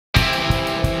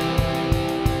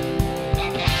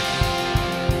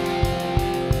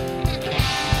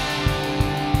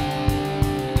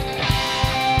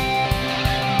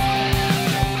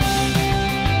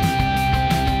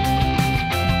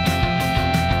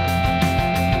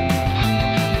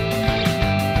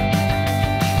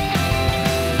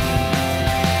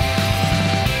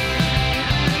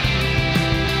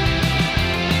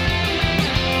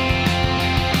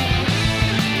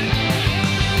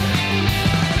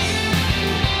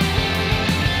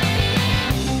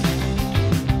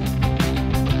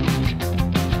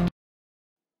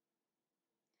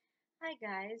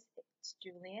guys, it's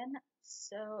Julian.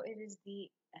 So it is the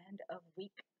end of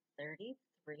week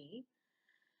 33.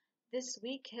 This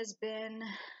week has been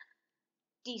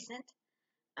decent.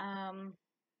 Um,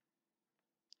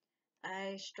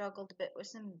 I struggled a bit with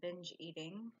some binge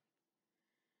eating,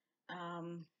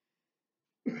 um,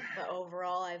 but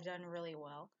overall I've done really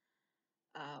well.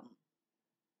 Um,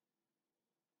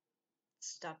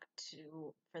 Stuck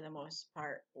to, for the most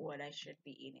part, what I should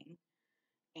be eating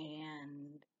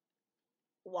and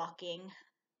walking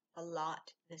a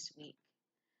lot this week.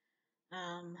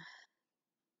 Um,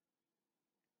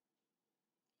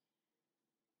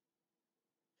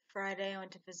 Friday I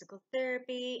went to physical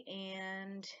therapy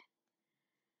and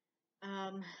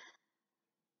um,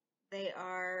 they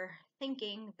are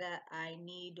thinking that I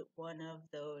need one of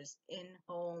those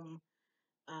in-home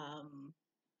um,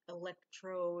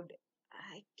 electrode.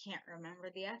 I can't remember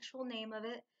the actual name of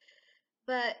it,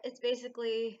 but it's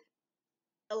basically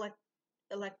elect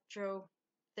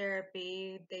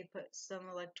electrotherapy. They put some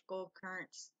electrical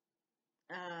currents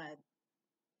uh,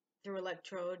 through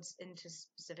electrodes into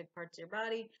specific parts of your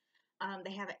body.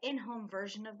 They have an in-home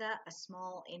version of that, a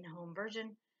small in-home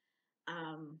version.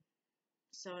 Um,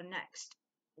 so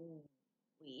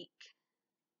week,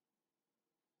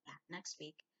 next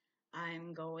week,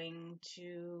 I'm going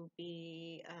to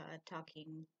be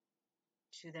talking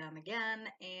to them again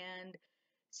and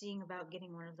seeing about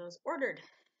getting one of those ordered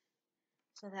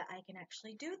so that I can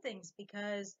actually do things,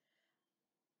 because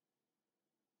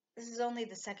this is only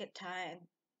the second time.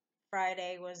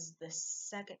 Friday was the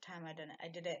second time I done it. I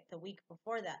did it the week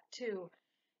before that too,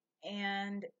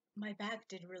 and my back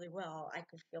did really well. I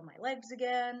could feel my legs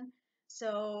again.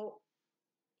 So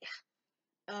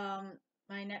Um,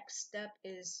 my next step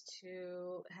is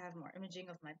to have more imaging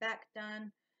of my back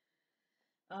done,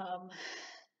 um,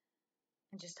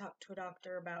 and just talk to a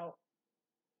doctor about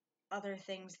other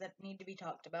things that need to be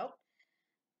talked about.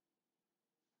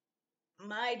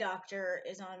 My doctor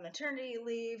is on maternity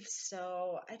leave,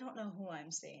 so I don't know who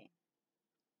I'm seeing.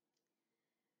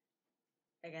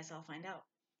 I guess I'll find out.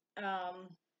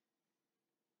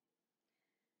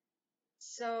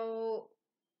 So,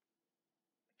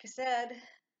 like I said,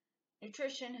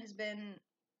 nutrition has been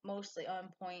mostly on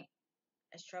point.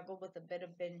 I struggled with a bit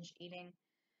of binge eating,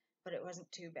 but it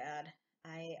wasn't too bad.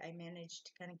 I managed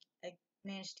to I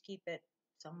managed to keep it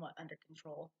somewhat under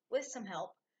control with some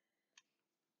help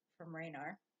from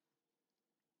Raynar.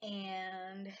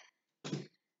 And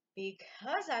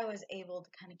because I was able to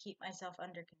kind of keep myself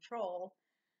under control,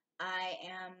 I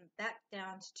am back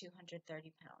down to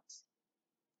 230 pounds.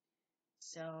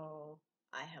 So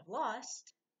I have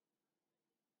lost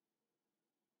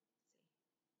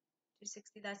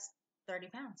 260, that's 30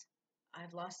 pounds.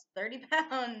 I've lost 30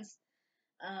 pounds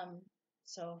um,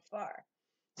 so far.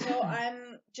 So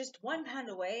I'm just 1 pound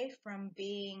away from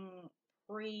being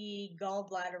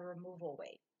pre-gallbladder removal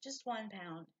weight. Just 1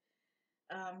 pound.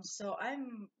 So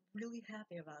I'm really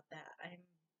happy about that. I'm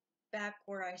back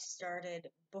where I started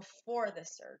before the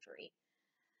surgery.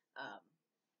 Um,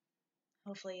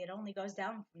 Hopefully it only goes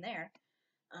down from there.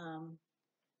 Um,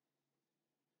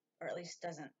 or at least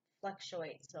doesn't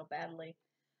fluctuate so badly.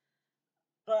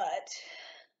 But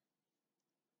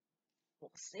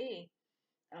we'll see.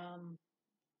 Um,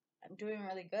 I'm doing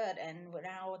really good, and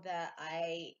now that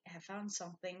I have found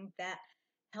something that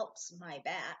helps my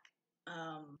back,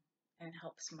 and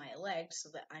helps my legs so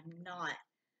that I'm not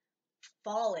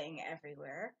falling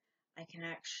everywhere, I can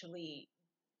actually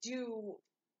do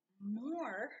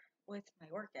more with my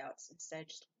workouts instead of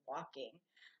just walking.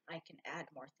 I can add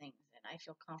more things, and I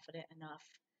feel confident enough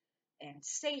and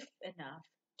safe enough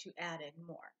to add in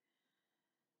more.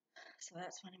 So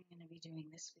that's what I'm going to be doing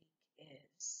this week,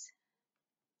 is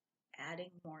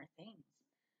adding more things.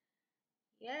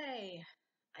 Yay!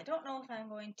 I don't know if I'm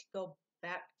going to go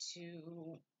back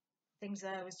to things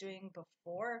that I was doing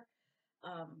before,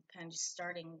 kind of just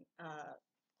starting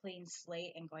clean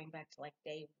slate and going back to like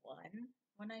day one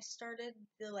when I started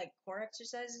the like core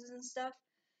exercises and stuff.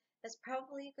 That's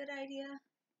probably a good idea.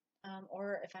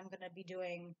 Or if I'm going to be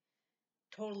doing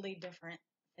totally different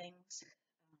things,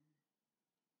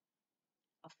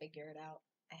 I'll figure it out.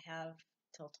 I have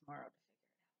till tomorrow to figure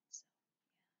it out. So,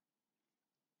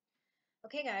 yeah.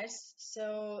 Okay, guys.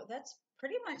 So that's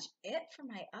pretty much it for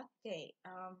my update.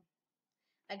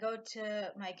 I go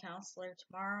to my counselor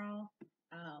tomorrow.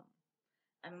 Um,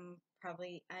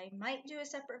 I might do a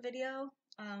separate video,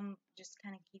 just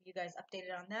kind of keep you guys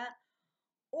updated on that,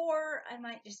 or I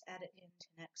might just add it into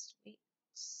next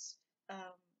week's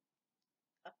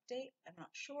update. I'm not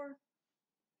sure.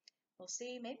 We'll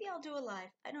see. Maybe I'll do a live.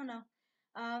 I don't know.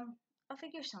 I'll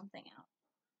figure something out.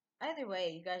 Either way,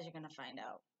 you guys are gonna find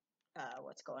out.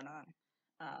 what's going on.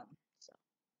 So,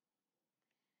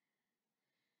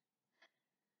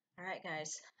 all right,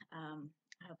 guys.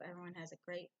 I hope everyone has a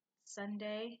great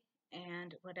Sunday,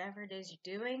 and whatever it is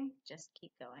you're doing, just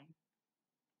keep going.